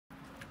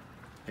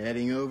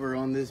Heading over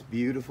on this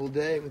beautiful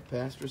day with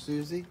Pastor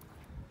Susie.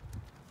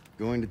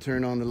 Going to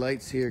turn on the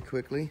lights here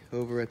quickly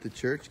over at the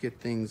church, get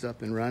things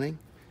up and running.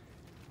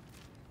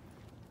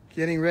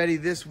 Getting ready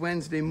this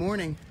Wednesday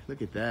morning.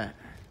 Look at that.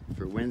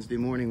 For Wednesday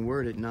morning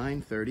word at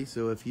 9:30.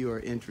 So if you are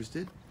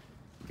interested,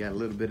 you got a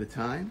little bit of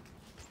time.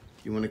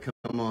 You want to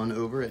come on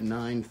over at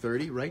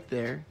 9:30 right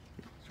there.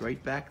 It's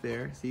right back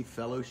there. See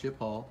Fellowship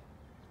Hall.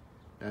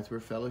 That's where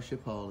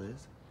Fellowship Hall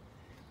is.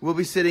 We'll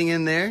be sitting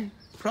in there,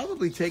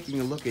 probably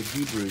taking a look at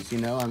Hebrews. You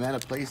know, I'm at a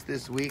place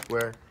this week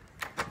where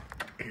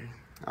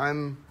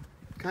I'm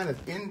kind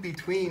of in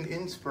between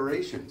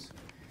inspirations.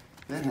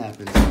 That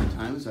happens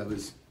sometimes. I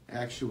was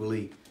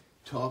actually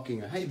talking,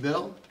 hey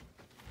Bill,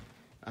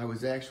 I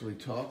was actually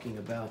talking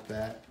about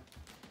that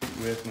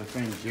with my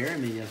friend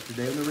Jeremy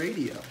yesterday on the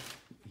radio.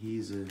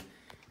 He's a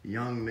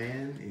young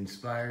man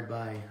inspired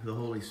by the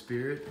Holy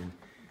Spirit and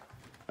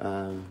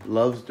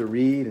loves to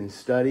read and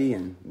study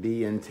and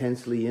be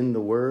intensely in the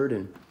Word.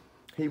 And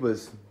he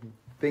was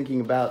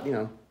thinking about, you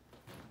know,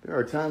 there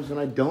are times when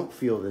I don't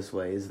feel this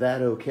way. Is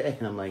that okay?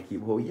 And I'm like,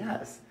 well,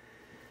 yes.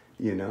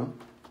 You know,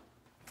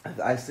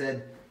 I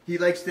said, he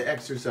likes to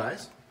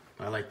exercise.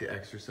 I like to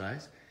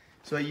exercise.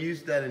 So I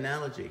used that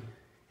analogy.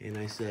 And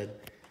I said,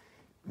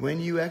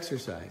 when you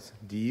exercise,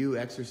 do you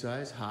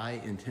exercise high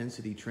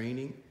intensity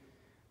training?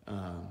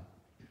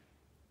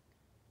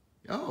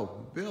 Oh,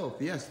 Bill,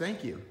 yes,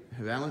 thank you.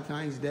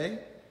 Valentine's Day,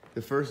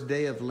 the first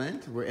day of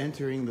Lent. We're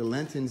entering the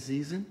Lenten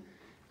season.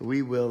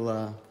 We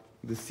will,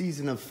 the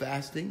season of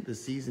fasting, the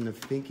season of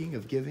thinking,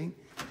 of giving.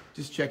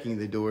 Just checking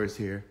the doors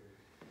here.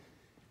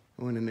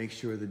 I want to make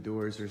sure the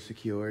doors are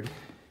secured.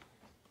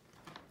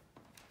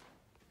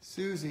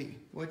 Susie,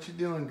 what you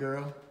doing,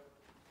 girl?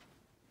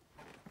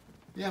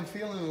 Yeah, I'm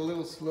feeling a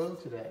little slow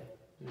today.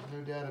 There's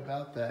no doubt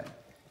about that.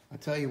 I'll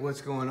tell you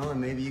what's going on.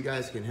 Maybe you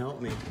guys can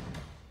help me.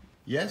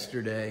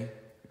 Yesterday,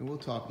 and we'll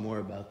talk more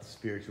about the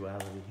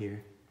spirituality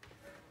here.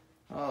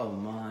 Oh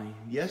my.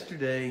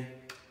 Yesterday,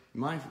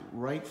 my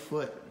right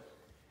foot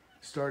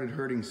started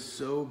hurting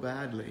so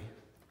badly.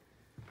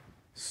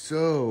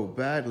 So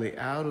badly,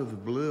 out of the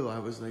blue. I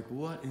was like,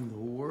 what in the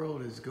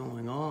world is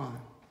going on?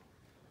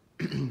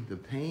 The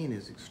pain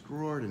is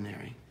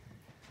extraordinary.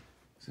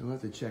 So we'll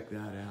have to check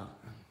that out.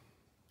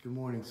 Good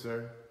morning,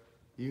 sir.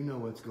 You know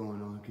what's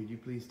going on. Could you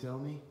please tell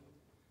me?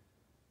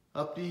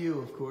 Up to you,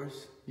 of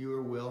course.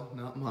 Your will,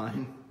 not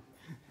mine.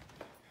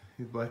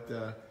 But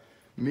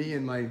me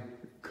and my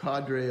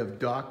cadre of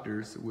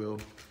doctors will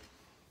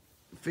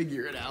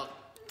figure it out.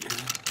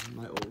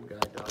 My old guy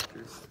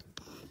doctors.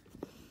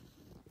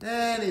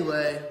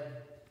 Anyway.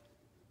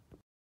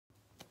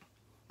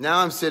 Now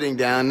I'm sitting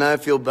down. Now I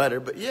feel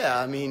better. But yeah,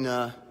 I mean,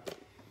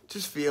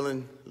 just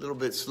feeling a little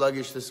bit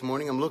sluggish this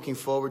morning. I'm looking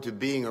forward to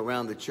being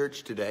around the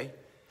church today.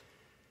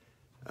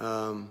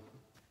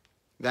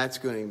 That's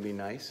going to be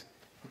nice.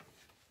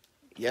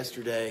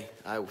 Yesterday,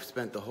 I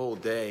spent the whole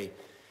day,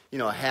 you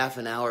know, a half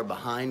an hour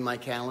behind my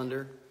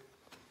calendar.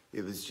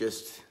 It was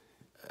just,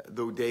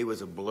 the day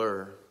was a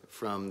blur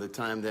from the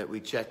time that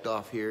we checked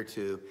off here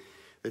to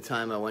the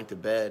time I went to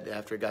bed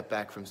after I got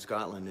back from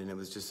Scotland. And it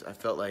was just, I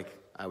felt like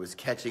I was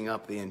catching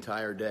up the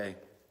entire day.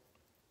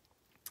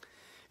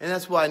 And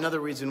that's why,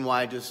 another reason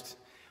why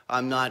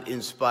I'm not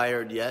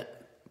inspired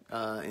yet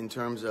in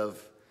terms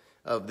of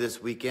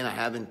this weekend. I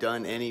haven't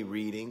done any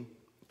reading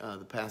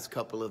the past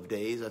couple of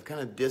days. I've kind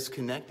of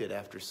disconnected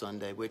after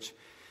Sunday, which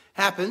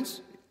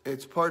happens.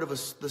 It's part of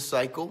the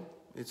cycle.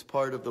 It's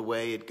part of the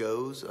way it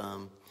goes.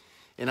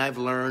 And I've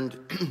learned,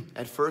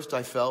 at first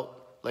I felt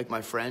like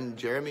my friend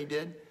Jeremy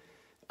did.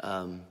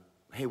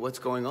 Hey, what's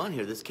going on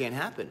here? This can't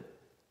happen.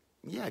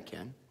 Yeah, it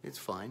can. It's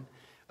fine.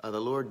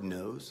 The Lord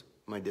knows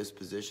my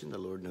disposition. The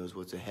Lord knows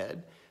what's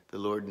ahead. The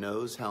Lord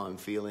knows how I'm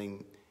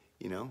feeling,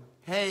 you know.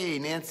 Hey,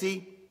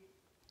 Nancy.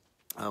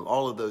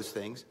 All of those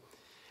things.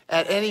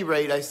 At any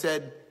rate, I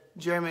said,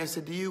 Jeremy, I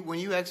said, when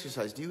you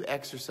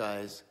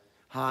exercise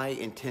high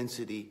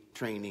intensity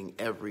training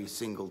every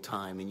single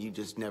time and you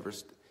just never,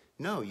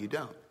 no, you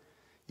don't.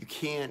 You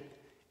can't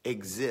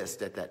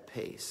exist at that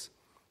pace.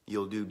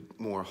 You'll do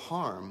more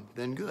harm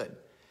than good.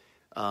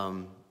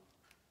 And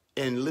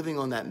living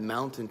on that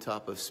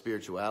mountaintop of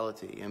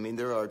spirituality, I mean,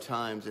 there are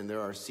times and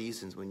there are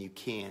seasons when you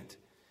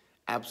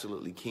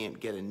absolutely can't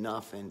get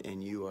enough,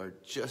 and you are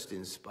just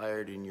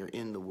inspired and you're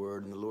in the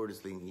Word and the Lord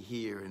is leading you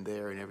here and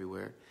there and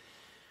everywhere.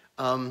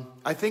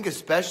 I think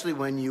especially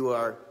when you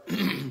are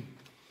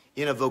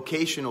in a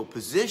vocational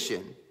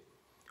position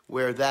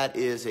where that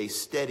is a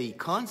steady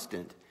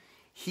constant,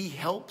 He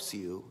helps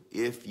you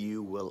if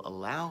you will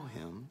allow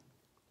Him.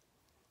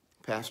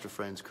 Pastor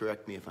friends,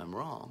 correct me if I'm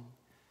wrong.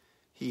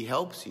 He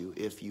helps you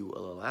if you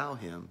will allow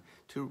Him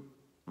to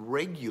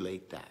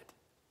regulate that,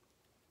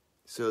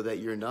 so that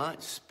you're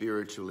not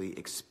spiritually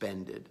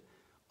expended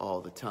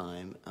all the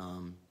time,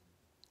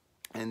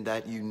 and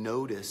that you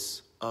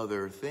notice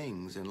other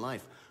things in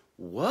life.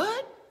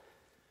 What?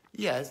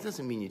 Yeah, it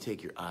doesn't mean you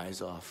take your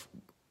eyes off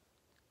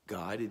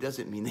God. It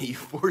doesn't mean that you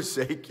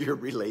forsake your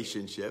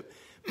relationship.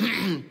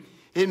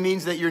 It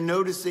means that you're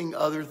noticing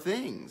other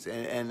things,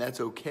 and that's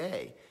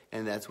okay.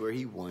 and that's where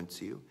he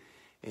wants you.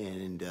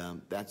 And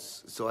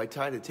so I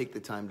try to take the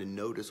time to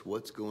notice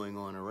what's going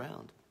on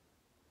around.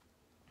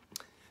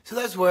 So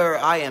that's where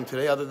I am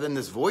today, other than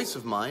this voice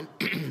of mine,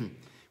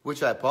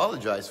 which I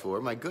apologize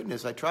for. My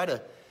goodness, I try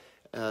to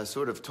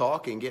sort of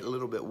talk and get a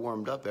little bit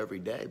warmed up every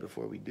day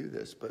before we do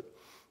this. But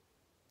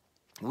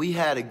we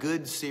had a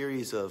good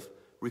series of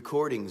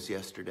recordings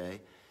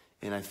yesterday,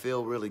 and I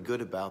feel really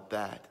good about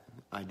that.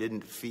 I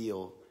didn't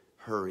feel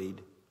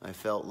hurried. I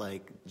felt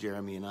like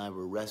Jeremy and I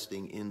were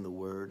resting in the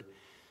Word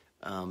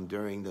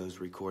during those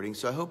recordings.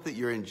 So I hope that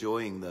you're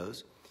enjoying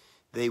those.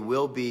 They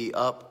will be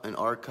up and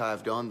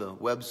archived on the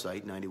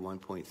website,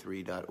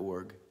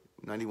 91.3.org,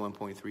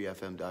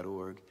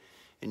 91.3fm.org,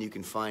 and you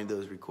can find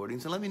those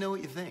recordings. And let me know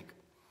what you think.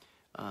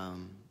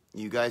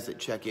 You guys that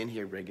check in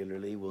here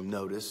regularly will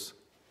notice,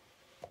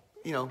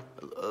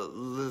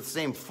 the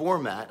same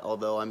format,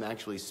 although I'm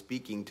actually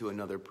speaking to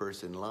another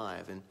person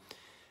live. And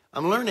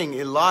I'm learning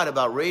a lot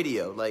about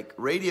radio, like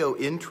radio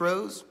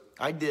intros.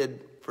 I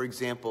did, for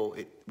example,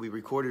 we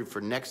recorded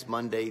for next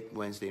Monday,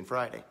 Wednesday, and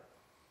Friday.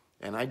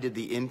 And I did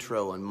the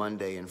intro on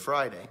Monday and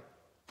Friday.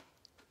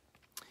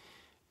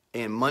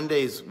 And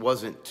Mondays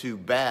wasn't too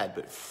bad,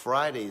 but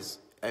Fridays,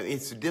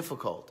 it's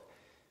difficult.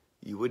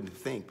 You wouldn't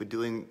think, but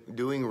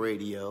doing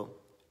radio,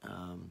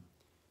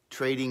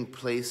 trading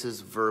places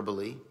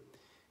verbally,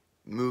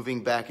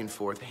 moving back and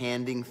forth,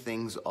 handing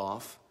things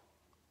off,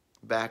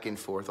 back and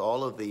forth,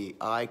 all of the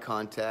eye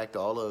contact,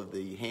 all of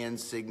the hand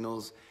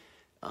signals,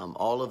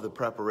 all of the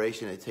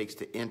preparation it takes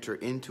to enter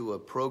into a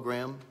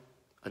program,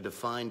 a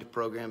defined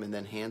program, and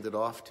then hand it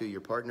off to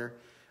your partner.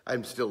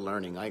 I'm still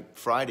learning.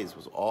 Fridays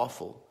was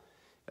awful.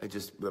 I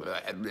just,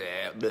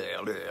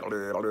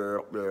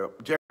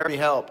 Jeremy,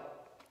 help.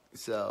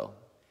 So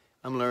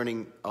I'm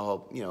learning a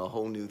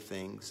whole new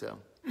thing. So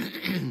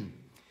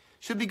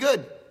should be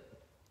good.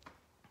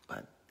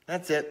 But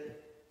that's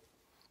it.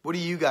 What do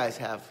you guys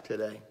have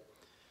today?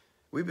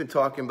 We've been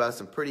talking about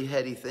some pretty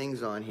heady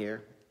things on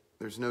here.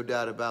 There's no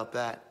doubt about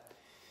that.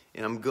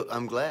 And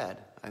I'm glad.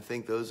 I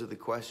think those are the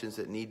questions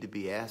that need to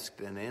be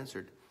asked and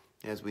answered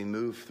as we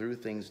move through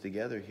things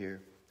together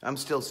here. I'm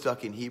still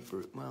stuck in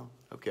Hebrew. Well,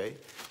 okay.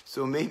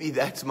 So maybe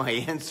that's my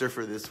answer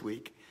for this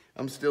week.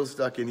 I'm still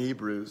stuck in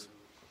Hebrews.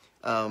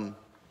 And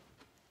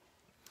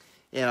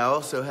I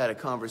also had a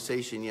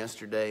conversation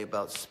yesterday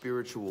about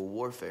spiritual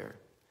warfare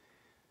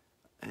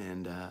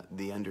and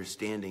the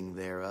understanding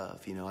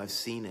thereof. I've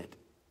seen it.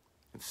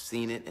 I've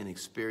seen it and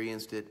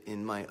experienced it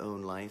in my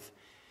own life.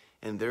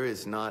 And there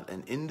is not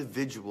an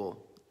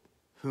individual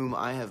whom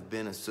I have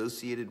been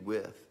associated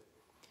with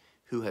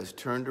who has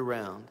turned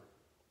around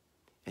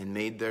and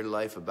made their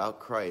life about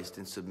Christ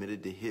and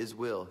submitted to his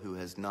will who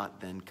has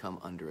not then come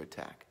under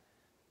attack.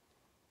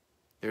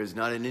 There is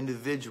not an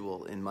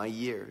individual in my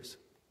years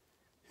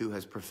who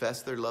has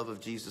professed their love of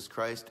Jesus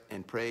Christ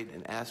and prayed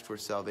and asked for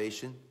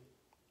salvation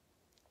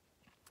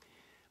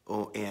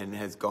and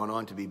has gone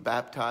on to be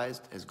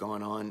baptized, has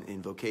gone on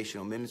in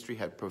vocational ministry,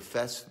 had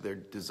professed their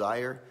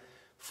desire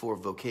for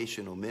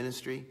vocational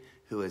ministry,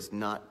 who has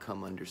not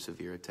come under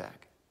severe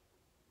attack.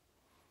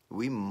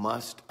 We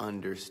must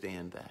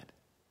understand that.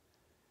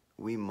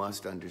 We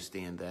must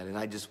understand that. And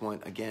I just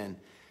want, again,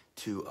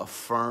 to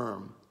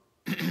affirm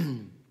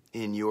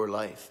in your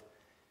life,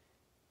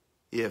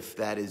 if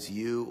that is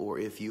you or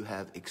if you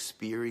have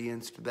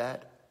experienced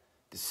that,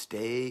 to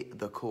stay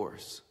the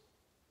course.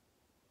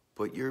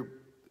 Put your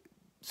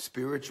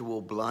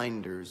spiritual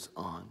blinders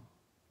on.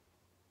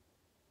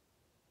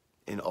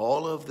 And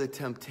all of the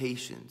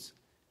temptations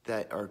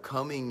that are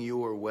coming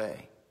your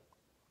way,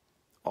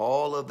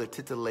 all of the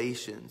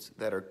titillations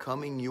that are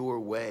coming your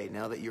way,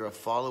 now that you're a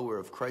follower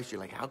of Christ,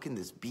 you're like, how can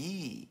this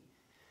be?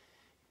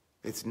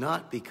 It's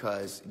not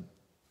because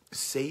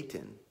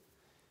Satan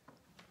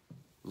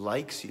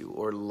likes you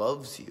or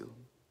loves you.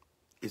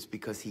 It's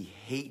because he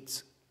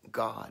hates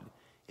God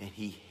and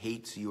he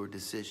hates your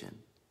decision.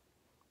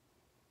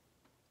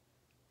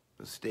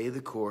 So stay the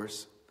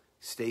course,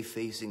 stay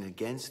facing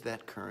against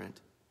that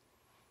current,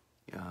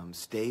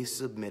 stay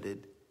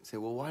submitted. Say,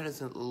 well, why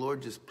doesn't the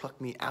Lord just pluck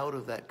me out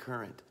of that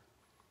current?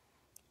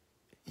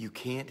 You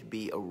can't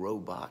be a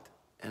robot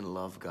and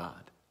love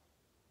God.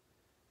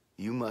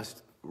 You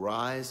must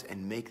rise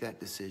and make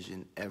that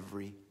decision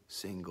every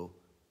single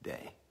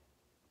day.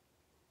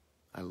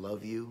 I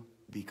love you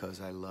because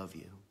I love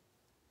you.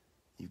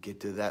 You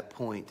get to that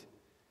point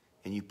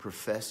and you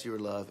profess your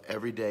love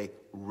every day,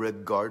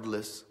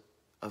 regardless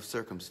of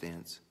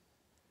circumstance.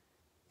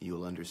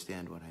 You'll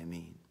understand what I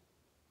mean.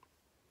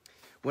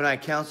 When I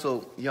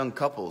counsel young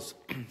couples,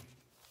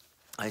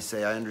 I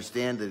say, I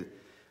understand the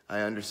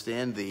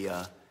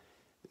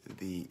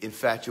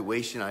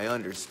infatuation. I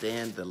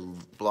understand the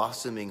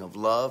blossoming of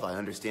love. I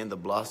understand the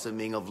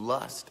blossoming of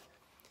lust.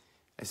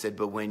 I said,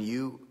 but when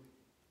you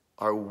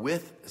are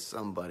with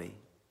somebody,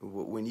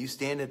 when you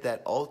stand at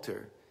that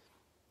altar,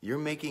 you're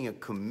making a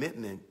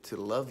commitment to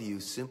love you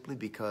simply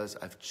because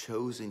I've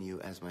chosen you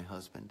as my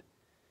husband.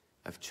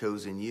 I've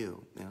chosen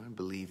you. And I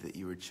believe that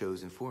you were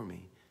chosen for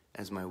me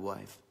as my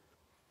wife.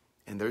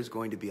 And there's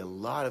going to be a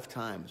lot of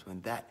times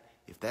when that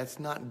if that's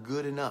not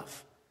good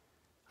enough,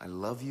 I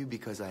love you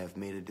because I have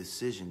made a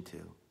decision to.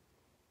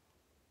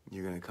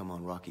 You're going to come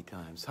on rocky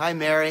times. Hi,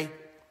 Mary.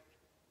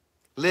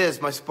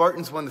 Liz, my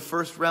Spartans won the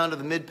first round of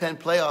the Mid-Penn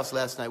playoffs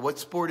last night. What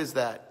sport is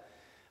that?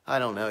 I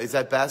don't know. Is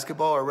that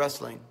basketball or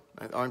wrestling?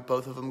 Aren't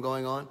both of them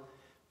going on?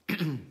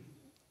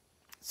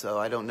 So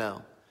I don't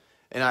know.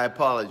 And I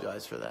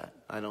apologize for that.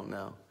 I don't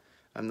know.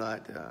 I'm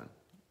not...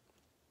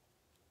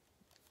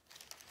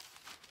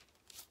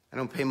 I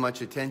don't pay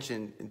much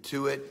attention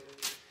to it.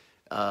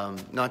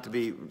 Not to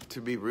be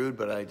rude,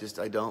 but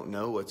I don't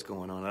know what's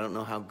going on. I don't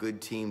know how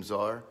good teams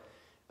are,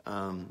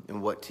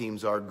 and what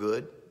teams are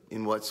good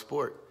in what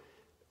sport.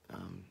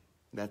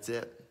 That's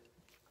it.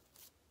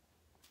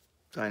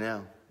 I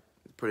know.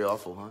 It's pretty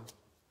awful, huh?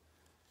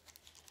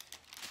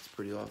 It's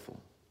pretty awful.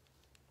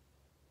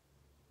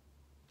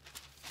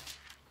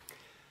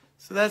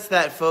 So that's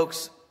that,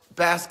 folks.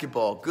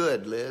 Basketball.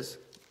 Good, Liz.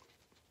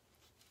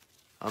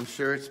 I'm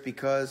sure it's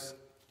because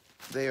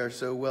they are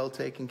so well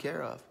taken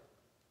care of.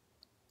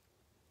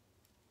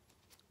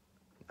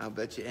 I'll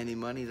bet you any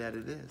money that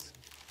it is.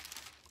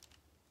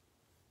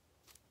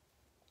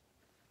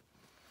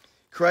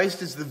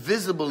 Christ is the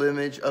visible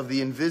image of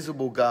the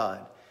invisible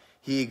God.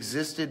 He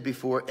existed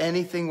before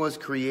anything was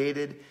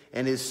created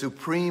and is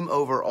supreme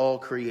over all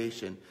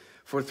creation.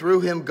 For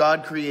through him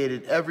God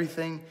created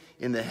everything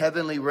in the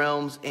heavenly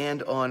realms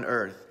and on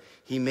earth.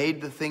 He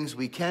made the things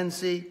we can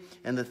see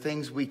and the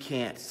things we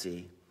can't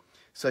see,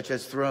 such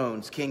as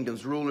thrones,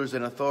 kingdoms, rulers,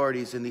 and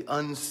authorities in the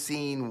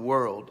unseen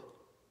world.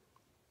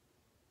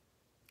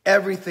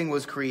 Everything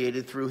was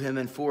created through him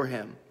and for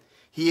him.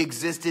 He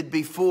existed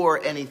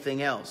before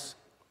anything else,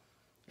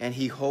 and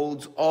he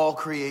holds all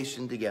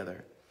creation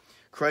together.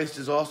 Christ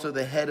is also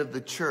the head of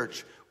the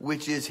church,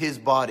 which is his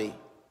body.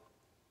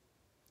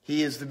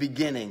 He is the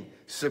beginning,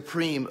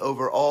 supreme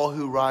over all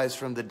who rise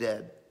from the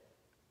dead.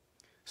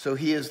 So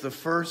he is the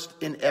first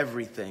in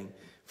everything.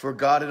 For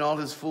God in all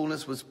his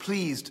fullness was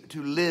pleased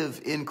to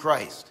live in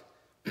Christ.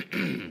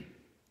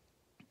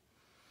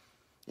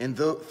 And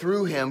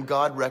through him,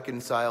 God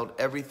reconciled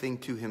everything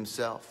to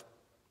himself.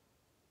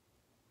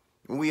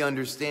 We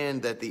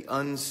understand that the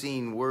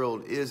unseen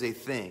world is a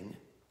thing,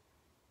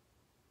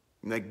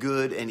 and that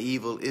good and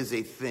evil is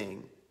a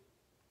thing.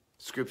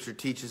 Scripture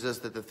teaches us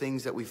that the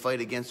things that we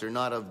fight against are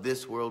not of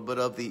this world, but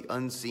of the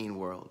unseen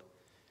world,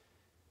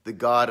 the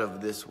God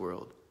of this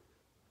world.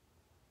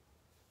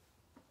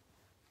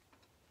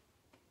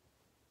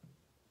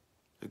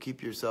 So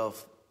keep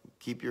yourself,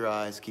 keep your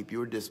eyes, keep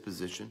your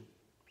disposition,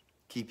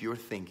 keep your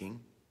thinking,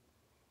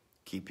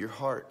 keep your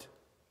heart,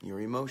 your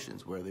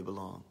emotions where they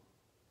belong.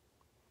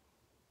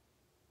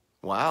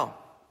 Wow.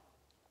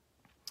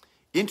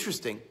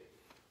 Interesting.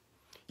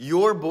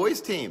 Your boys'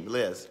 team,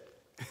 Liz.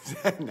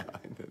 No,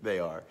 they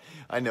are.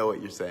 I know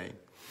what you're saying.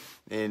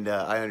 And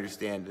I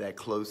understand that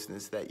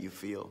closeness that you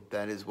feel.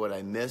 That is what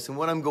I miss and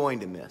what I'm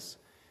going to miss.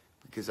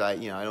 Because I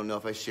don't know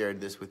if I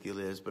shared this with you,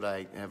 Liz, but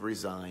I have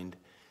resigned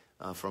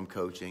from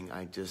coaching.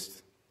 I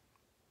just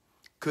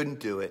couldn't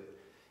do it.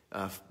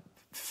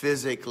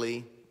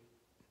 Physically,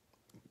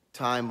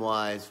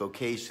 time-wise,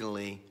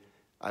 vocationally,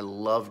 I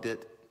loved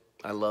it.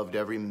 I loved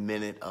every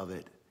minute of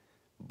it,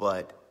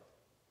 but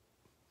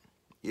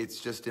it's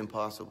just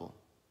impossible.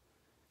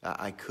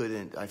 I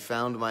couldn't. I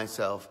found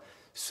myself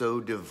so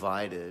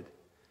divided.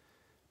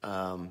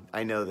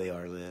 I know they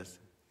are, Liz,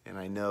 and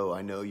I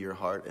know your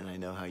heart, and I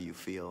know how you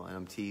feel, and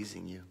I'm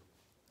teasing you.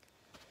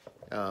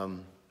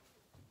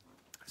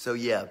 So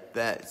yeah,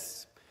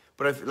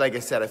 but like I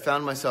said, I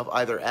found myself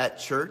either at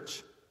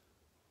church,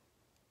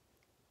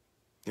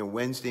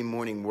 Wednesday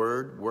morning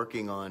word,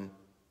 working on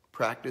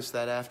practice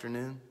that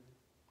afternoon,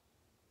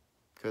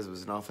 because it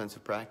was an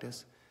offensive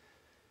practice,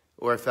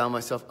 or I found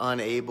myself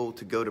unable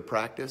to go to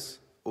practice,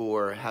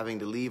 or having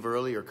to leave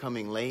early or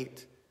coming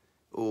late,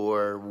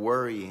 or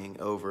worrying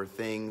over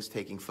things,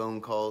 taking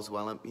phone calls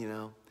while I'm,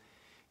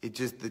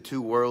 the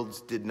two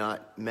worlds did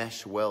not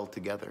mesh well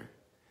together.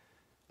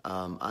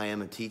 I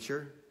am a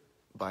teacher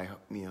by,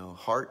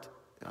 heart.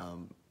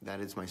 That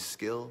is my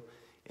skill,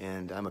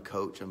 and I'm a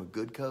coach. I'm a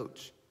good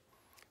coach,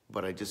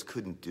 but I just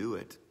couldn't do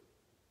it.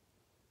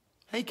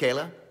 Hey,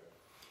 Kayla.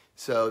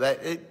 So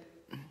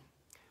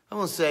I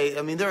won't say,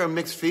 there are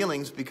mixed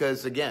feelings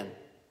because, again,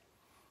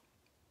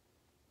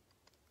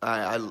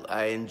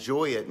 I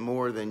enjoy it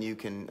more than you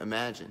can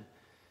imagine.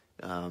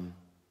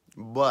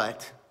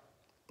 But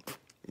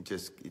it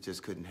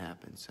just couldn't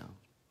happen, so.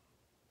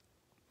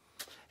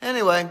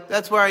 Anyway,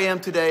 that's where I am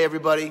today,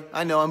 everybody.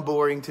 I know I'm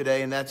boring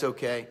today, and that's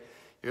okay.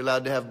 You're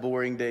allowed to have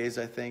boring days,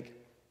 I think.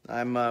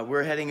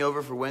 We're heading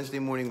over for Wednesday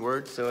morning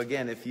word, so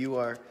again, if you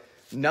are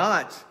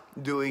not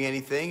doing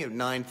anything at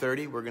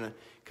 9:30, we're going to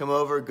come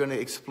over, going to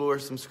explore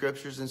some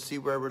scriptures and see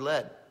where we're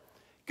led.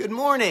 Good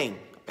morning.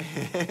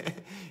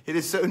 It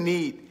is so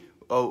neat.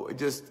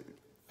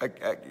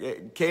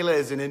 Kayla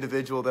is an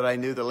individual that I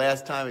knew the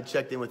last time I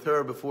checked in with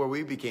her before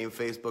we became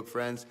Facebook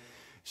friends.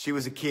 She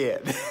was a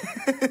kid.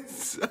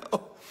 So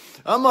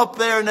I'm up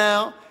there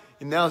now,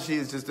 and now she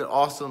is just an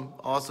awesome,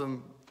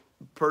 awesome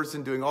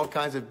person doing all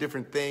kinds of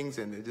different things,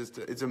 and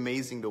it's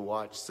amazing to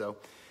watch. So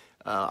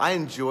I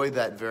enjoy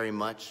that very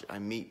much. I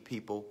meet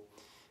people.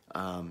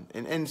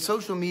 And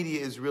social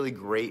media is really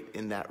great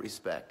in that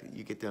respect.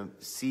 You get to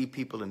see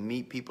people and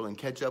meet people and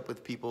catch up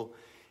with people.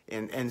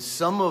 And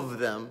some of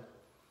them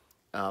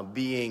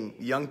being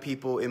young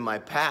people in my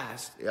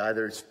past,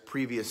 either it's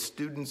previous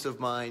students of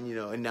mine,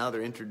 and now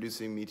they're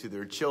introducing me to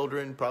their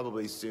children,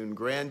 probably soon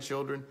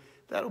grandchildren.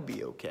 That'll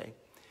be okay.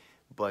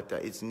 But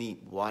it's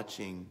neat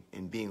watching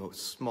and being a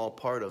small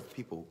part of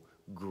people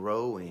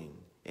growing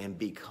and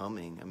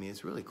becoming. I mean,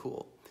 it's really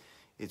cool.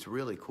 It's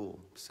really cool.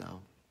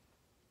 So,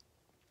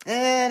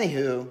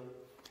 anywho,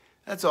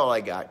 that's all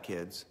I got,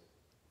 kids.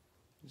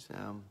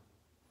 So,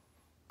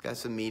 got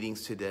some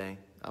meetings today.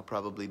 I'll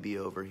probably be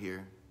over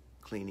here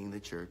cleaning the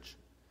church.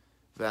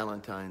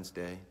 Valentine's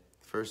Day,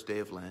 first day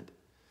of Lent.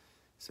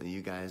 So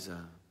you guys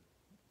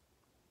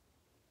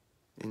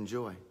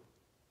enjoy.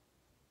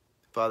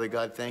 Father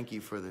God, thank you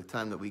for the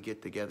time that we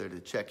get together to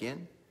check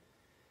in.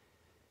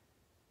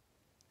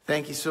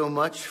 Thank you so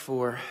much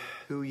for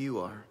who you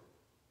are,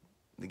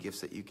 the gifts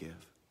that you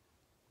give.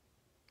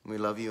 We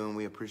love you and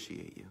we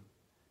appreciate you.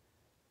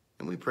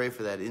 And we pray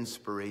for that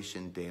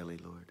inspiration daily,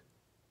 Lord.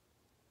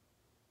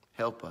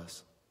 Help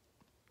us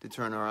to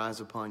turn our eyes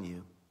upon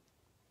you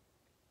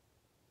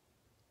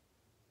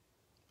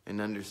and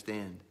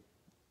understand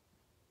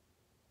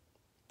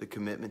the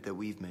commitment that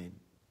we've made.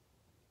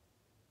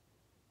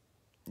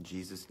 In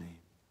Jesus' name,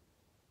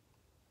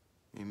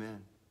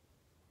 amen.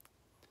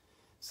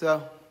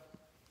 So,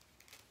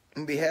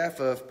 on behalf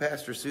of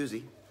Pastor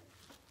Susie,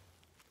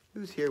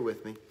 who's here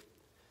with me,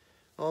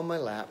 on my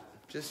lap,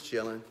 just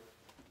chilling,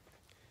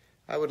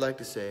 I would like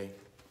to say,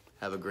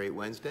 have a great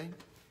Wednesday.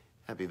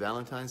 Happy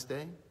Valentine's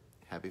Day.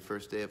 Happy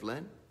first day of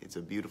Lent. It's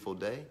a beautiful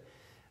day.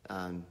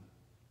 Have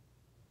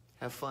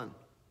fun.